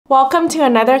Welcome to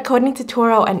another coding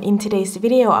tutorial, and in today's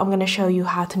video, I'm going to show you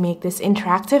how to make this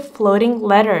interactive floating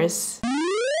letters.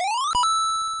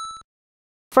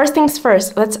 First things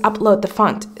first, let's upload the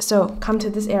font. So come to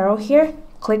this arrow here,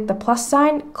 click the plus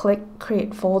sign, click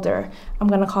create folder. I'm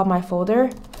going to call my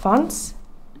folder fonts.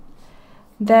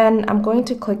 Then I'm going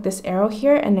to click this arrow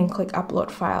here and then click upload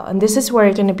file. And this is where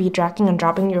you're going to be dragging and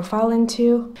dropping your file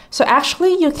into. So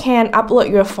actually you can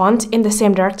upload your font in the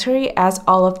same directory as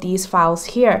all of these files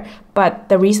here. But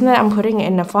the reason that I'm putting it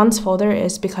in the fonts folder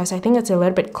is because I think it's a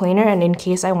little bit cleaner and in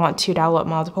case I want to download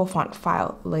multiple font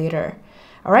file later.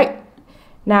 All right.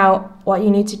 Now what you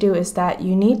need to do is that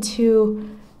you need to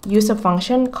use a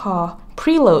function called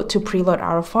preload to preload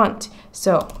our font.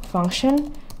 So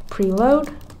function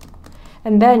preload.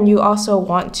 And then you also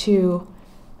want to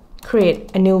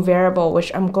create a new variable,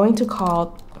 which I'm going to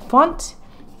call font.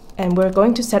 And we're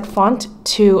going to set font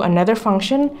to another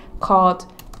function called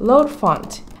load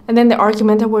font. And then the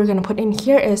argument that we're going to put in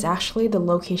here is actually the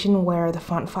location where the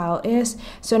font file is.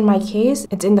 So in my case,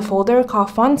 it's in the folder called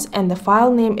fonts, and the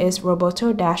file name is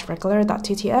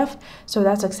roboto-regular.ttf. So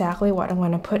that's exactly what I'm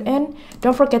going to put in.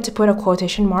 Don't forget to put a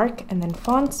quotation mark and then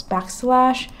fonts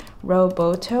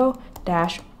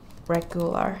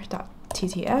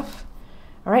 /roboto-regular.ttf.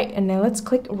 All right, and then let's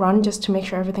click run just to make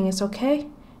sure everything is okay.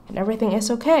 And everything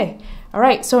is okay. All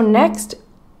right, so next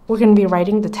we're going to be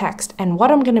writing the text. And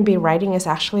what I'm going to be writing is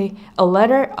actually a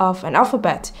letter of an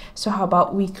alphabet. So how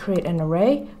about we create an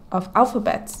array of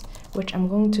alphabets, which I'm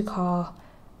going to call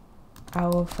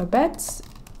alphabets.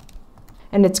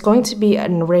 And it's going to be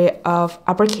an array of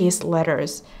uppercase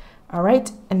letters. All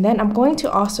right, and then I'm going to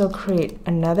also create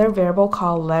another variable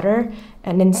called letter,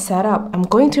 and in setup, I'm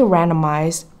going to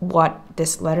randomize what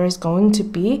this letter is going to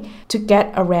be. To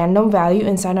get a random value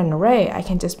inside an array, I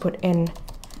can just put in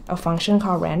a function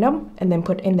called random and then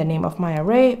put in the name of my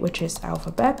array, which is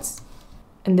alphabets.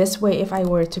 And this way, if I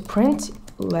were to print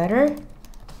letter,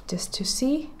 just to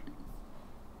see,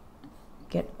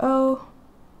 get O,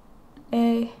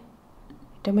 A,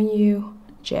 W,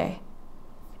 J,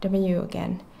 W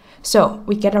again. So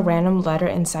we get a random letter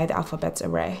inside the alphabets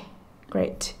array.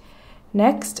 Great.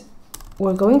 Next,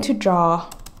 we're going to draw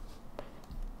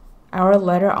our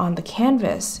letter on the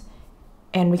canvas.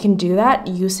 And we can do that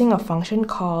using a function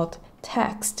called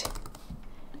text.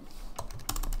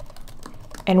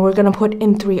 And we're going to put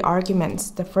in 3 arguments.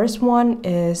 The first one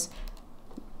is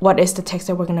what is the text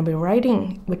that we're going to be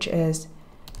writing, which is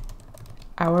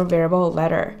our variable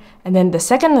letter. And then the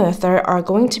second and the third are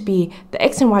going to be the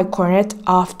x and y coordinate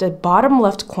of the bottom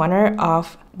left corner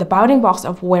of the bounding box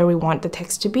of where we want the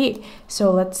text to be.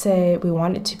 So let's say we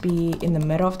want it to be in the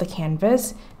middle of the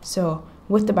canvas. So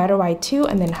width divided by 2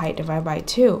 and then height divided by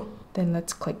 2. Then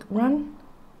let's click run.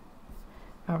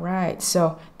 All right,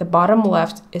 so the bottom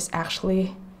left is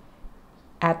actually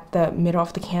at the middle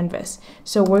of the canvas.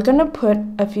 So we're gonna put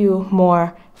a few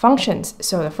more functions.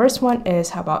 So the first one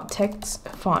is how about text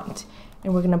font,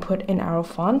 and we're gonna put in our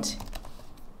font.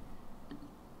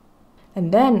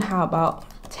 And then how about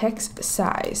text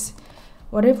size?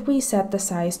 What if we set the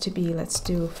size to be, let's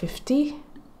do 50.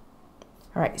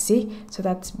 All right, see, so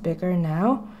that's bigger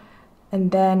now.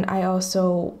 And then I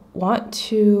also want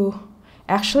to,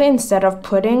 actually instead of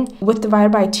putting width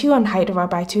divided by 2 and height divided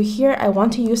by 2 here, I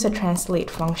want to use a translate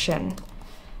function.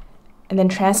 And then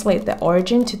translate the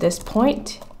origin to this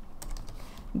point.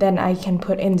 Then I can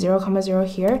put in 0, 0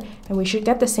 here, and we should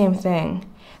get the same thing.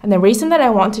 And the reason that I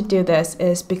want to do this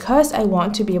is because I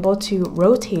want to be able to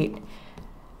rotate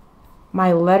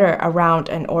my letter around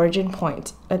an origin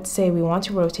point. Let's say we want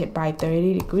to rotate by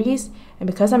 30 degrees, and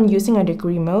because I'm using a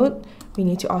degree mode, we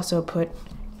need to also put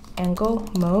angle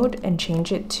mode and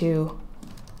change it to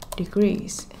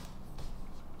degrees.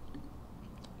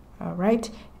 All right,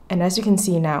 and as you can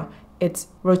see now, it's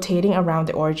rotating around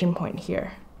the origin point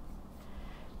here.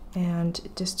 And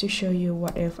just to show you,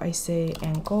 what if I say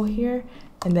angle here,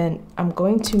 and then I'm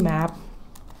going to map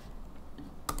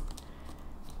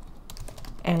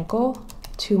angle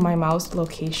to my mouse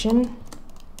location,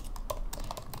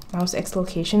 mouse X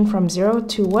location from 0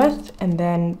 to width, and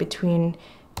then between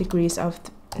degrees of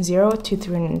 0 to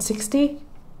 360.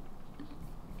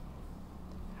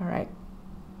 All right,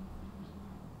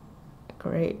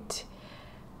 great.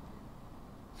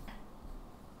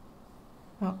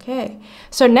 Okay,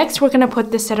 so next we're gonna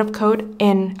put this set of code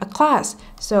in a class.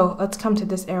 So let's come to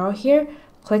this arrow here,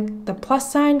 click the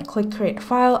plus sign, click create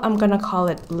file. I'm gonna call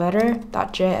it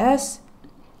letter.js.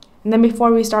 And then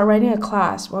before we start writing a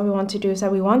class, what we want to do is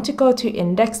that we want to go to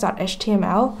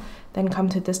index.html. Then come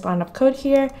to this line of code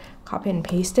here, copy and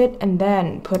paste it, and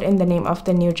then put in the name of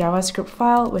the new JavaScript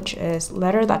file, which is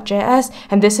letter.js.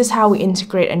 And this is how we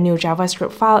integrate a new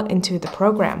JavaScript file into the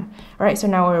program. All right, so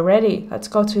now we're ready. Let's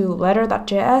go to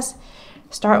letter.js,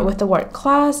 start with the word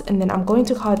class, and then I'm going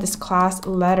to call this class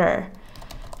letter.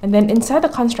 And then inside the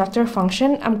constructor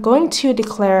function, I'm going to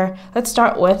declare, let's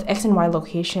start with x and y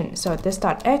location. So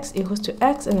this.x equals to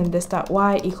x, and then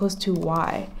this.y equals to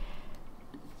y.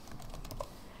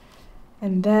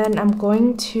 And then I'm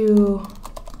going to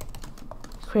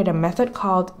create a method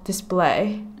called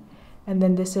display. And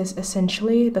then this is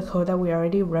essentially the code that we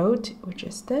already wrote, which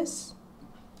is this.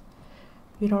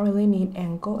 We don't really need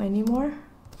angle anymore.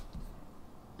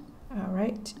 All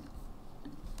right.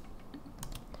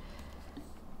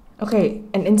 Okay,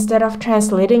 and instead of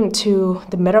translating to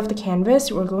the middle of the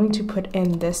canvas, we're going to put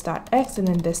in this.x and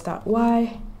then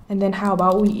this.y. And then how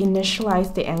about we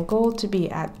initialize the angle to be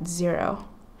at 0?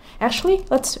 Actually,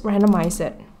 let's randomize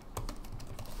it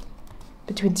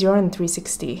between 0 and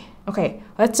 360. Okay,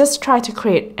 let's just try to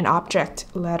create an object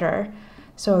letter.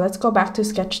 So let's go back to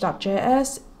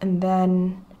sketch.js, and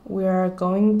then we're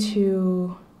going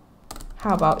to,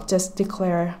 how about just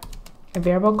declare a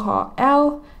variable called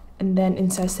L, and then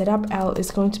inside setup L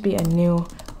is going to be a new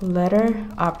letter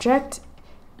object.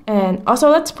 And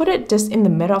also let's put it just in the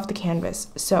middle of the canvas.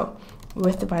 So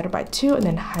width divided by 2, and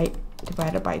then height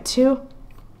divided by 2.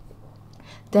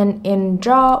 Then in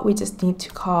draw, we just need to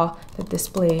call the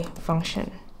display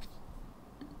function.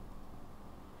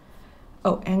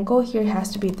 Oh, angle here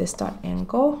has to be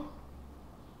this.angle.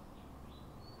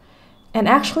 And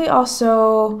actually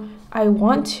also, I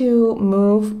want to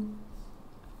move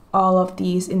all of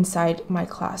these inside my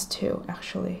class too,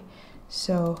 actually.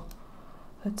 So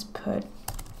let's put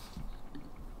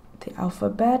the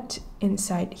alphabet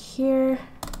inside here.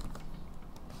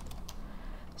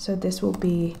 So this will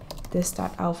be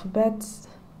this.alphabets,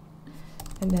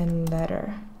 and then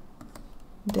letter,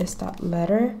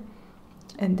 this.letter,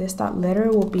 and this.letter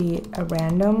will be a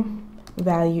random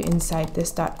value inside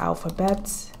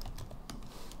this.alphabets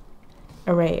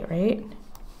array, right?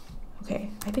 Okay,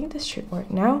 I think this should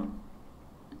work now.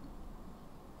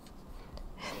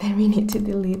 And then we need to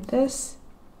delete this.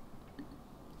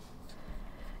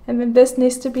 And then this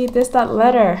needs to be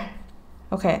this.letter.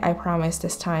 Okay, I promise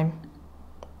this time.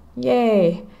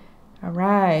 Yay! All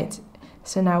right,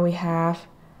 so now we have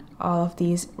all of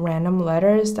these random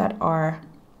letters that are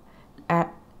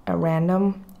at a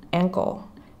random angle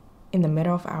in the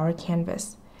middle of our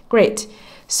canvas. Great.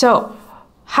 So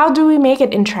how do we make it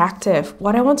interactive?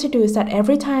 What I want to do is that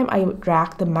every time I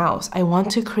drag the mouse, I want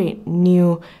to create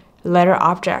new letter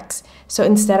objects. So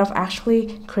instead of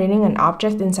actually creating an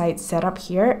object inside setup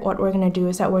here, what we're going to do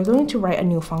is that we're going to write a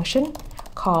new function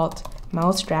called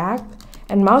mouseDragged.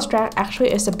 And mouseDragged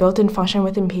actually is a built-in function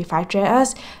within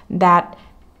p5.js that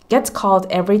gets called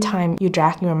every time you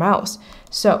drag your mouse.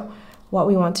 So what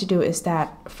we want to do is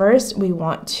that first we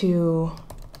want to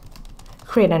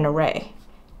create an array.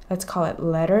 Let's call it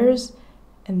letters.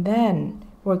 And then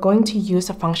we're going to use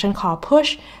a function called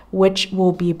push, which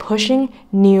will be pushing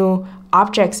new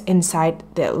objects inside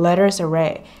the letters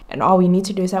array. And all we need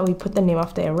to do is that we put the name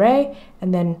of the array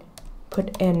and then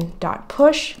put in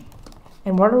 .push.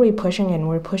 And what are we pushing in?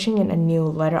 We're pushing in a new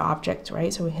letter object,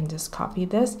 right? So we can just copy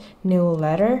this, new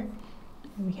letter,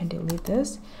 and we can delete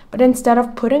this. But instead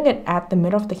of putting it at the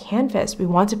middle of the canvas, we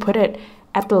want to put it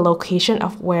at the location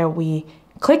of where we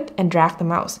clicked and dragged the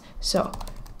mouse. So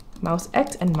mouse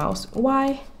X and mouse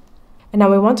Y. And now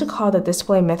we want to call the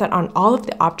display method on all of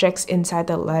the objects inside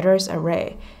the letters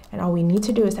array. And all we need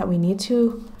to do is that we need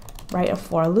to write a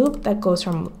for loop that goes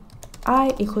from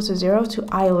I equals to 0 to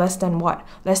I less than what?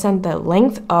 Less than the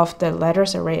length of the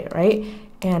letters array, right?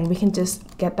 And we can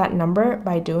just get that number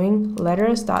by doing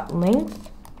letters.length,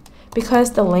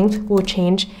 because the length will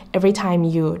change every time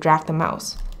you drag the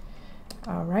mouse.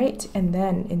 All right, and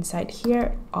then inside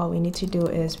here, all we need to do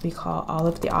is we call all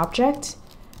of the objects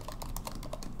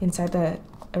inside the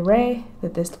array the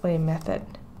display method.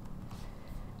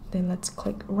 Then let's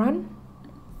click run.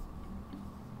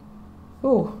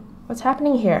 Ooh, what's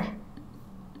happening here?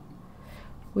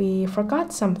 We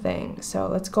forgot something. So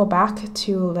let's go back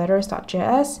to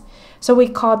letters.js. So we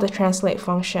called the translate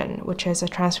function, which is a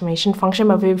transformation function,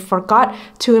 but we forgot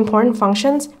two important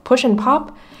functions, push and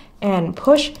pop. And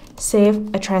push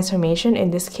save a transformation, in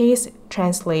this case,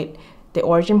 translate the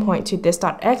origin point to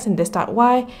this.x and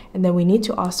this.y. And then we need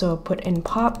to also put in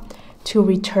pop to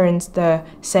returns the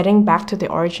setting back to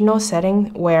the original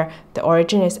setting where the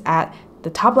origin is at the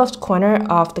top left corner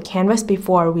of the canvas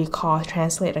before we call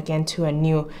translate again to a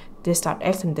new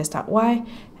this.x and this.y.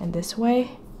 And this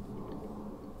way,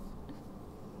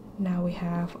 Now we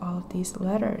have all of these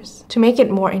letters. To make it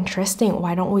more interesting,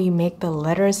 why don't we make the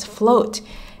letters float?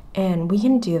 And we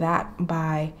can do that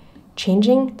by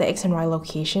changing the x and y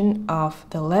location of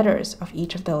the letters, of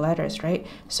each of the letters, right?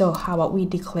 So how about we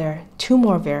declare two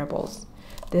more variables,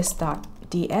 this dot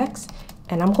dx,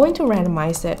 and I'm going to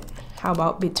randomize it. How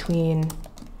about between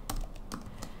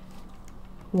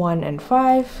 1 and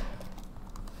 5,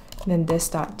 then this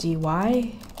dot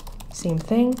dy, same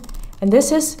thing. And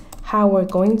this is how we're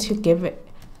going to give it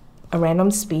a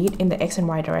random speed in the x and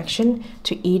y direction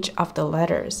to each of the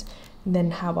letters.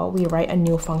 Then how about we write a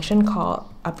new function called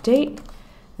update.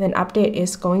 Then update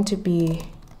is going to be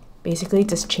basically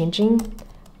just changing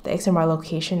the x and y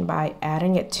location by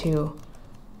adding it to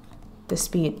the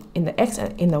speed in the x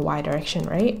and in the y direction,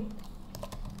 right?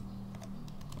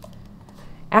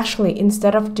 Actually,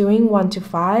 instead of doing 1 to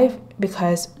 5,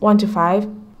 because 1 to 5,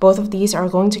 both of these are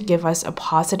going to give us a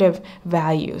positive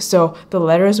value. So the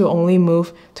letters will only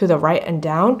move to the right and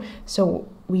down. So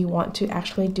we want to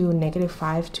actually do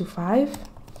 -5 to 5.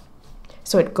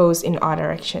 So it goes in all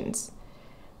directions.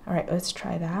 All right, let's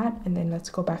try that. And then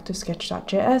let's go back to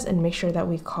sketch.js and make sure that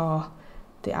we call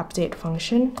the update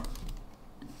function.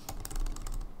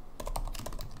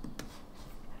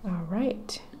 All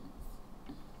right.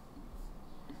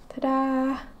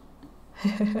 Ta-da!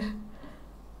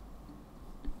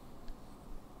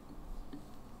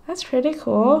 That's pretty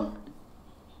cool.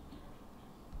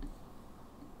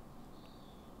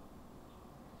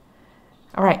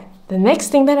 All right, the next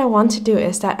thing that I want to do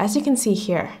is that, as you can see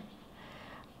here,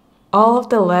 all of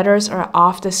the letters are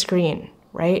off the screen,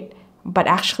 right? But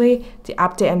actually, the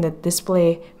update and the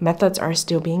display methods are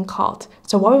still being called.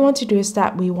 So what we want to do is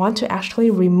that we want to actually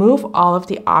remove all of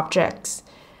the objects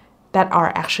that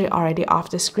are actually already off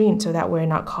the screen so that we're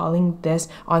not calling this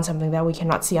on something that we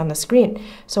cannot see on the screen.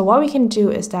 So what we can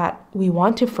do is that we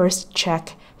want to first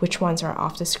check which ones are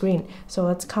off the screen. So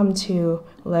let's come to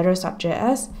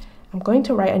letters.js. I'm going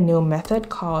to write a new method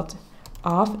called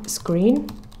offScreen.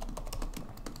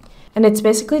 And it's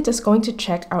basically just going to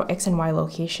check our x and y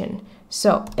location.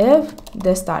 So if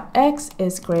this.x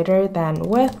is greater than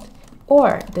width,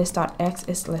 or this.x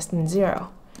is less than 0,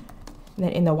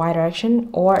 then in the y direction,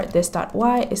 or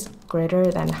this.y is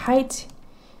greater than height,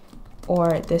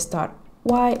 or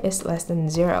this.y is less than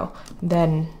 0,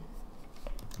 then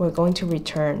we're going to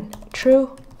return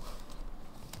true,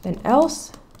 then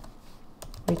else,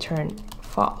 return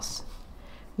false.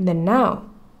 And then now,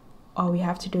 all we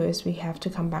have to do is we have to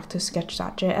come back to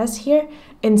sketch.js here.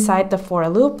 Inside the for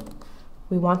loop,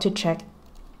 we want to check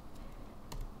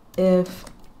if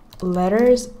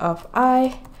letters of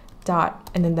I dot,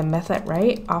 and then the method,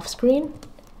 right, off screen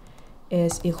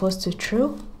is equals to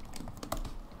true.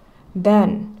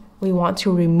 Then we want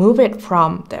to remove it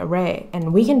from the array,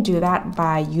 and we can do that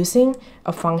by using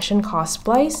a function called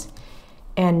splice,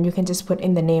 and you can just put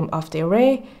in the name of the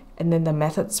array and then the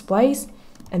method splice,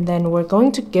 and then we're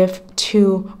going to give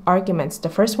two arguments. The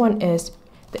first one is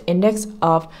the index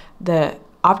of the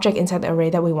object inside the array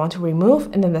that we want to remove,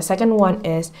 and then the second one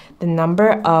is the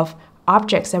number of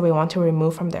objects that we want to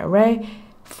remove from the array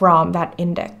from that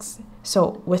index.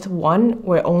 So with 1,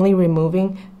 we're only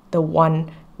removing the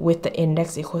one with the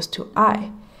index equals to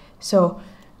I. So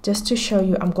just to show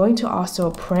you, I'm going to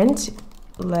also print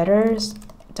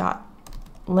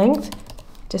letters.length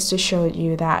just to show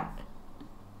you that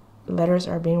letters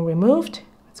are being removed.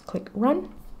 Let's click run.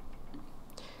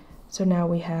 So now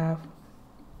we have,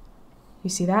 you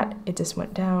see that? It just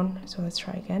went down. So let's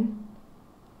try again.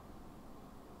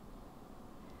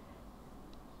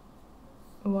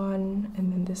 1,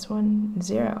 and then this one,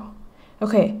 0.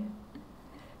 Okay,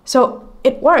 so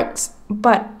it works,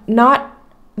 but not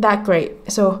that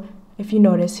great. So if you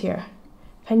notice here,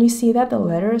 can you see that the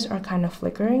letters are kind of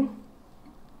flickering?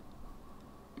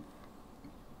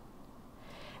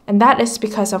 And that is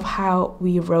because of how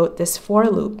we wrote this for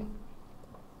loop.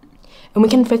 And we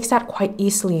can fix that quite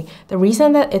easily. The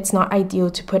reason that it's not ideal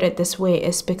to put it this way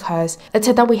is because let's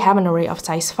say that we have an array of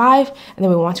size 5 and then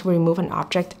we want to remove an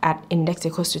object at index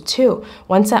equals to 2.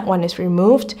 Once that one is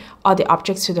removed, all the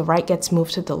objects to the right gets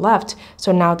moved to the left.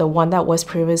 So now the one that was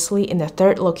previously in the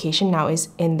third location now is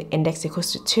in the index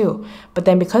equals to 2. But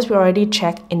then because we already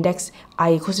checked index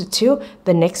I equals to 2,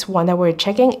 the next one that we're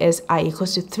checking is I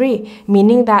equals to 3,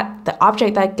 meaning that the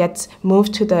object that gets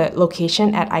moved to the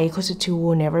location at I equals to 2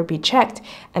 will never be checked,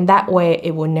 and that way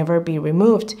it will never be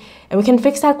removed. And we can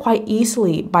fix that quite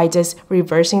easily by just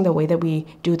reversing the way that we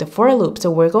do the for loop. So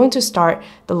we're going to start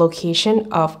the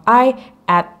location of I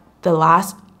at the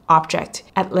last object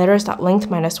at letters.length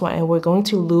 -1, and we're going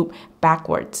to loop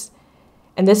backwards.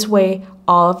 And this way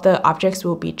all of the objects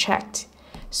will be checked.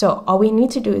 So all we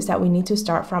need to do is that we need to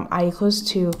start from I equals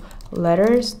to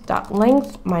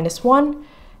letters.length minus 1,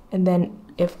 and then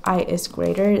if I is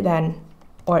greater than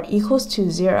or equals to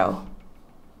 0,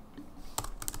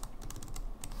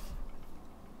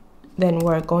 then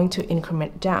we're going to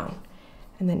increment down.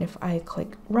 And then if I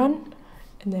click run,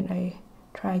 and then I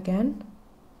try again,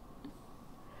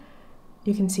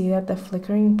 you can see that the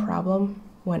flickering problem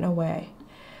went away.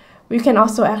 We can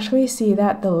also actually see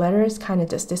that the letters kind of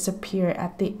just disappear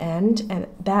at the end, and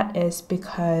that is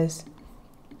because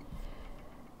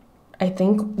I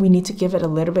think we need to give it a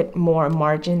little bit more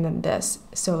margin than this.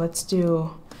 So let's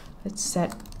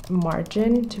set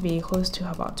margin to be equals to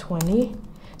how about 20.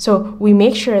 So we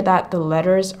make sure that the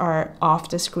letters are off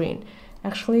the screen.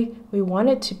 Actually, we want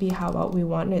it to be, how about we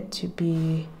want it to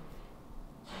be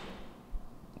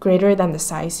greater than the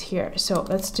size here. So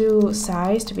let's do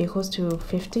size to be equals to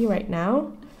 50 right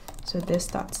now. So this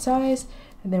dot size,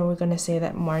 and then we're going to say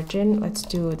that margin, let's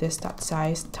do this dot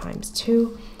size times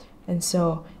 2. And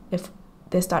so if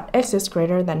this dot x is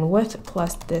greater than width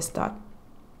plus this dot,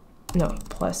 no,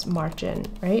 plus margin,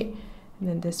 right? And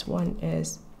then this one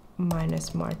is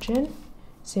minus margin.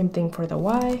 Same thing for the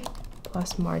y,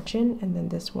 plus margin, and then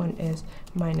this one is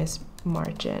minus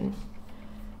margin.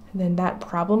 And then that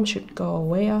problem should go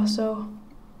away also.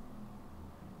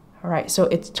 All right, so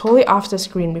it's totally off the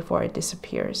screen before it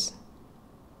disappears.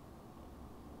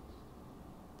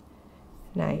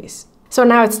 Nice. So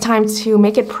now it's time to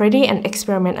make it pretty and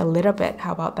experiment a little bit.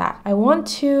 How about that? I want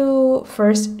to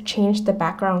first change the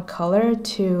background color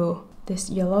to this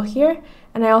yellow here.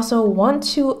 And I also want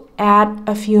to add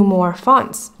a few more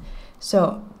fonts.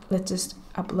 So let's just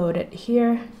upload it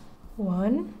here.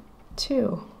 1,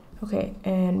 2. Okay,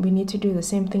 and we need to do the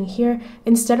same thing here.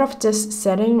 Instead of just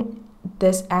setting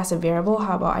this as a variable,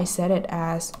 how about I set it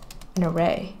as an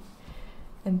array?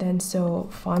 And then so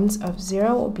fonts of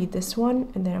 0 will be this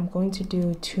one, and then I'm going to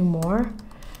do 2 more.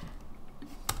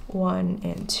 1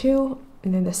 and 2,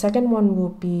 and then the second one will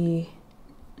be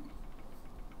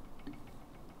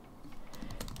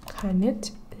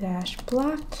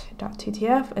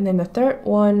Kanit-black.ttf, and then the third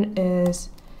one is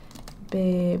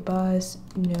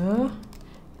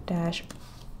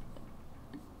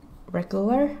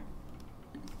bebasno-regular.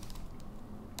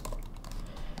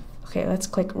 Okay, let's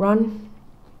click run.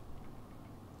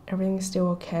 Everything's still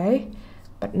okay,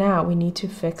 but now we need to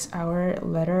fix our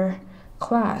letter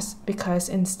class, because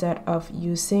instead of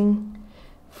using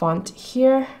font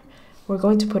here, we're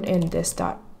going to put in this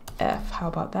dot f. How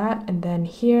about that? And then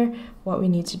here, what we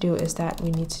need to do is that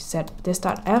we need to set this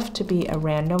dot f to be a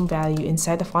random value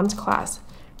inside the fonts class,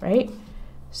 right?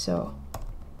 So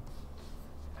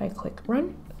if I click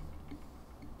run,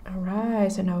 all right,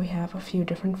 so now we have a few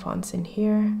different fonts in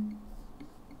here.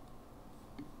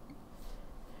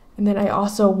 And then I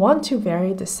also want to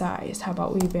vary the size. How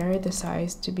about we vary the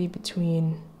size to be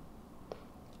between,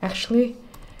 actually,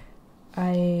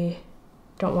 I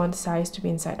don't want the size to be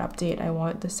inside update. I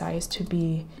want the size to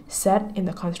be set in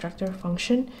the constructor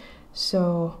function.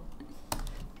 So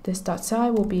this dot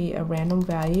size will be a random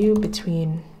value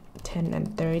between 10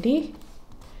 and 30.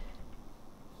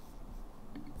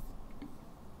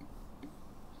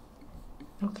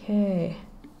 Okay.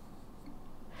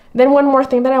 Then one more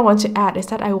thing that I want to add is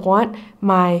that I want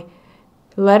my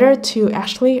letter to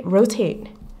actually rotate.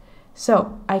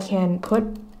 So I can put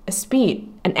a speed,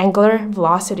 an angular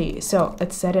velocity. So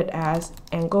let's set it as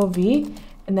angle v,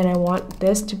 and then I want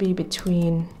this to be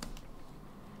between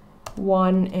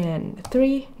 1 and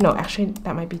 3. No, actually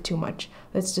that might be too much.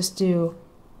 Let's just do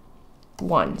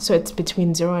 1. So it's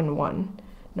between 0 and 1,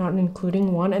 not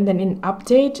including 1. And then in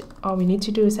update, all we need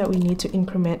to do is that we need to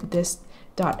increment this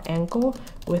dot angle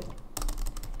with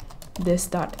this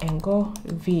dot angle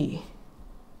v.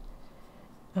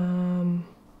 I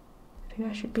think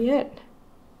that should be it.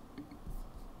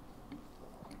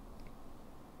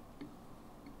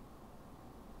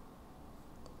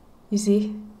 You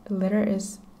see, the letter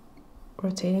is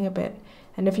rotating a bit,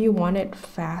 and if you want it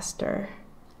faster,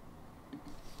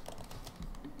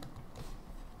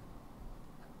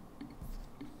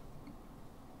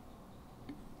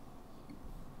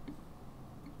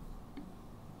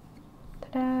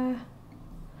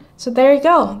 so there you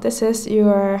go. This is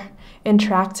your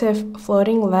interactive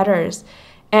floating letters.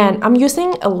 And I'm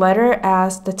using a letter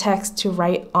as the text to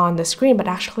write on the screen, but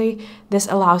actually this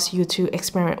allows you to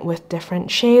experiment with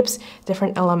different shapes,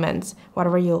 different elements,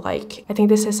 whatever you like. I think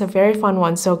this is a very fun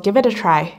one, so give it a try.